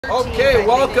Okay,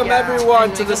 welcome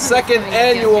everyone to the second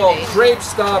annual Grape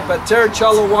Stomp at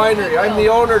Terracello Winery. I'm the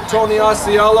owner, Tony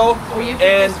Osceola,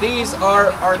 and these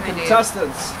are our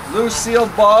contestants. Lucille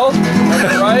Ball,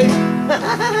 right?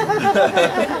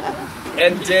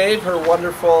 And Dave, her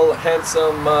wonderful,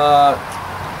 handsome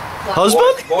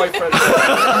husband? Boyfriend.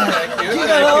 Thank you.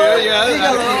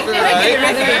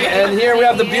 And here we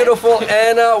have the beautiful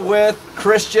Anna with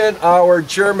Christian, our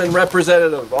German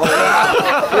representative.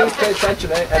 Please pay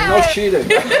attention, and no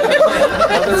cheating.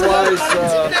 Otherwise,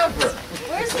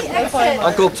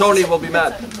 Uncle Tony will be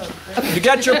mad. You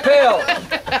got your pail.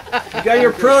 You got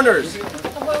your pruners.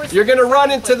 You're going to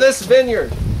run into this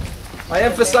vineyard. I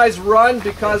emphasize run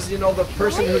because, you know, the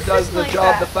person who does the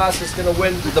job the fastest is going to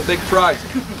win the big prize.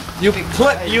 You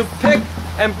pick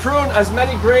and prune as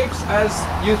many grapes as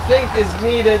you think is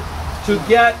needed to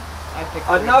get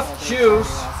enough juice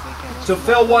to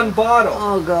fill one bottle.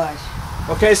 Oh gosh.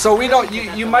 Okay, so we don't.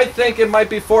 You might think it might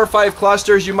be 4 or 5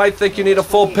 clusters. You might think you need a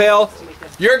full pail.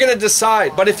 You're going to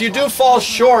decide. But if you do fall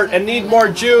short and need more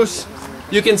juice,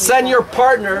 you can send your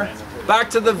partner back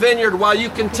to the vineyard while you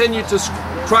continue to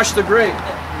crush the grape.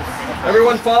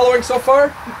 Everyone following so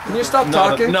far? Can you stop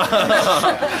talking? No,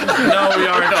 we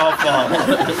aren't all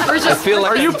following.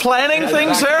 Are you planning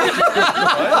things, sir?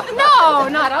 No,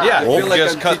 not us. Yeah, we'll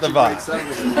just cut the vibe.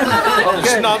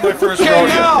 It's not my first rodeo.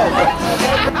 Now,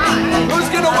 who's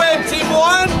gonna win? Team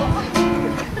 1?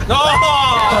 No!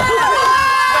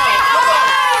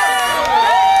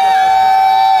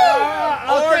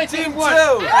 Or Team 2?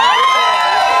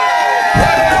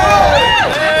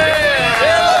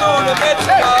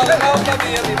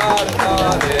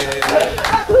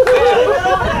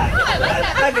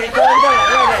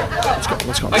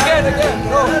 Let's go. Again,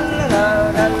 go.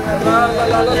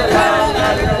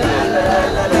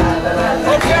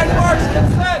 Okay, marks, get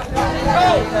set, go.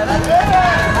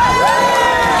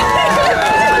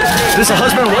 Is this a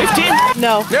husband and wife team?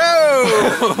 No. No.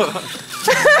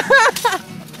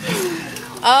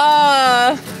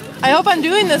 I hope I'm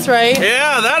doing this right.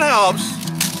 Yeah, that helps.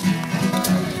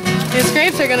 These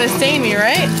grapes are gonna stain me,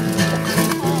 right?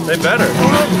 They better.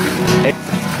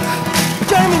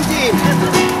 German team!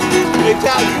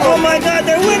 Oh my god,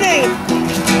 they're winning!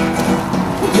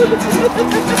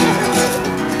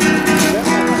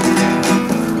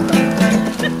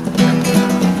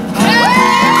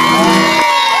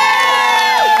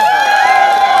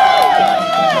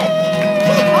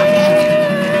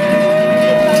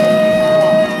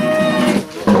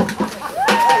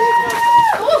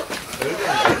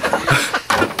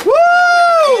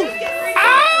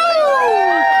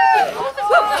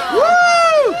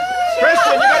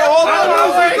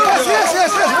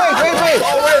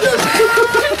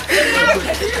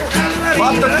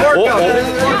 Pop the cork out.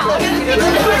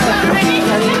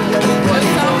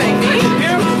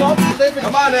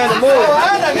 Come on, Anna, move.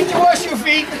 Anna, did you wash your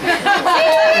feet?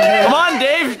 Come on,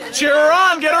 Dave. Cheer her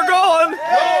on. Get her going.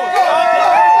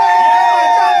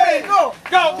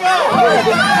 Go!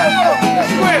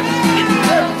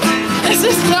 This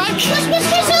is not.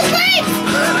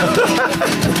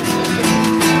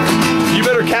 You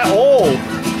better cat. Oh.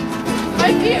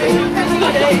 My feet are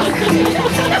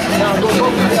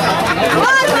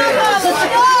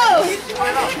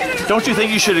Don't you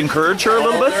think you should encourage her a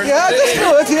little bit? Yeah, just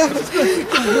do it, yeah.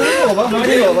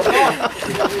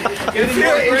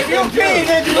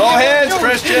 No hands,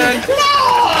 Christian.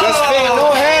 Just feet,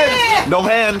 no hands. No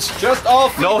hands. Just all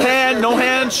feet. No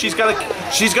hands. She's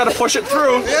gotta push it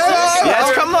through. Yeah,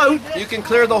 it's coming out. You can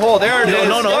clear the hole. There it is.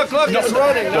 No. Look, it's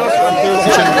running. No.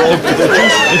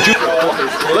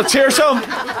 Let's hear some.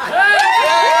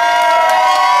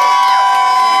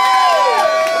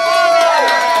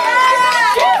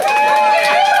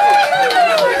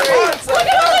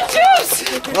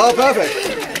 Oh, perfect.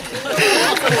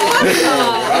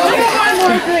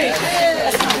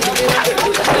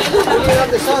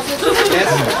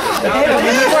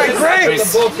 Great!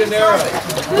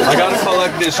 I gotta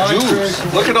collect this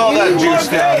juice. Look at all that juice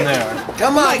down there.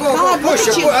 Come on, go, push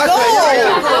it. Oh,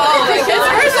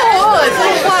 where's the hole? It's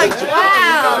like,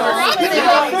 wow.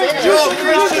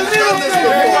 Christian's done this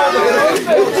before.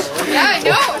 Yeah, I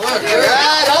know.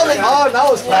 Oh, that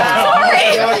was fast.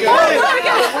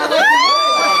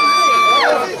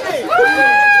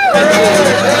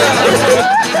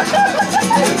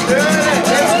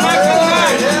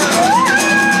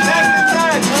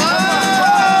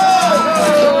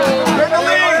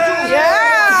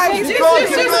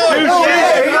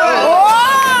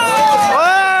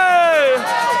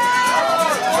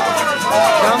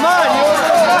 Come on, you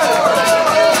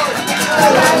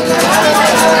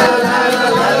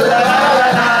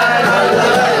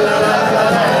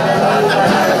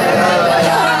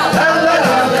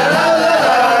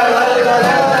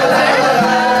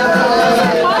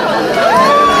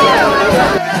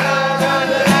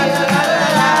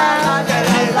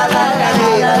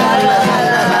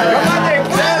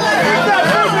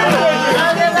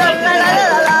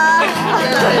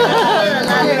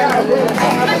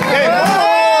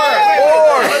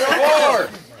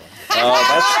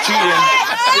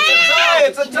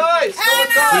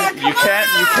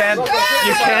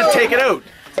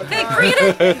Hey, bring it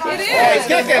in. It is.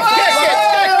 Kick it.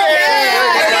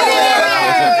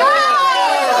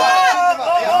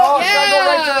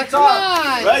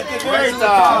 Right to the very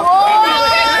top.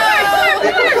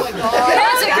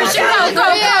 That's it, Christian. Go.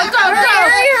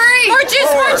 Hurry. More juice.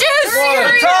 More juice.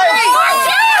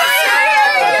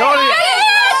 Tony.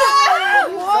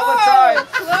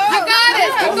 You got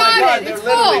it. It's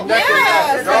full.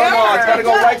 Come on, it's got to go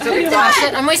right to the top.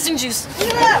 Gosh, I'm wasting juice. You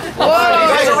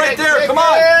guys are right there. Come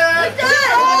on.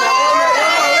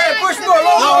 Push more.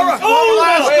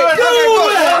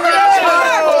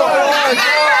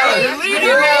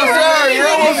 You're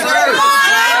almost there.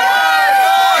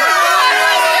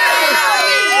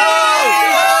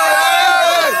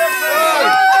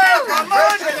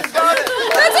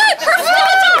 That's it. Perfect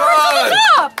to the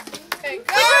top.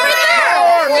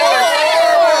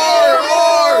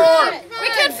 We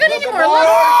can't fit anymore. Look.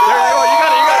 There you go. You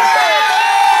got it.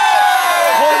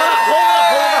 Hold up.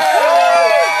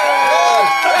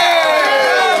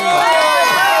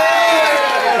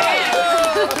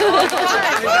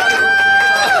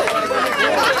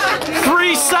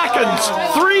 3 seconds.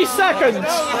 3 seconds.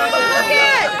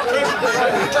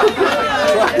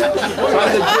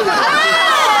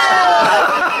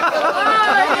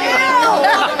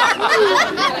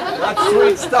 That's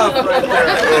sweet stuff right there.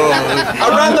 A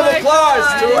round of applause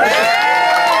to it.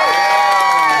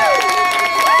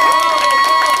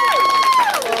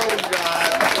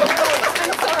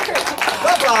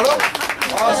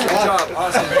 Awesome job.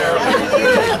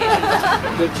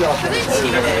 Good job.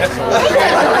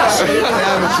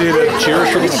 Cheers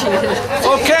from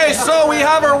Okay, so we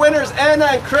have our winners, Anna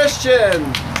and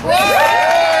Christian.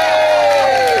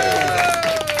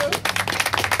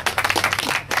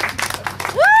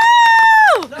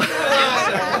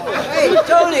 Hey,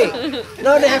 Tony.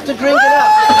 No, they have to drink it up.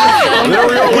 There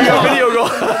we go. We got video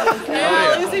going.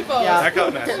 That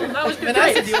got messy.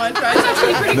 Vanessa, do you want to try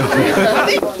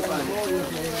something?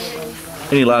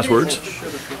 Any last words?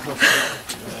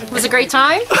 It was a great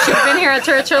time. Should have been here at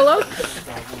Turricello.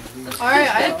 All right,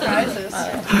 I have prizes.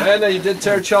 Anna, you did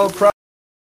Terracello proud.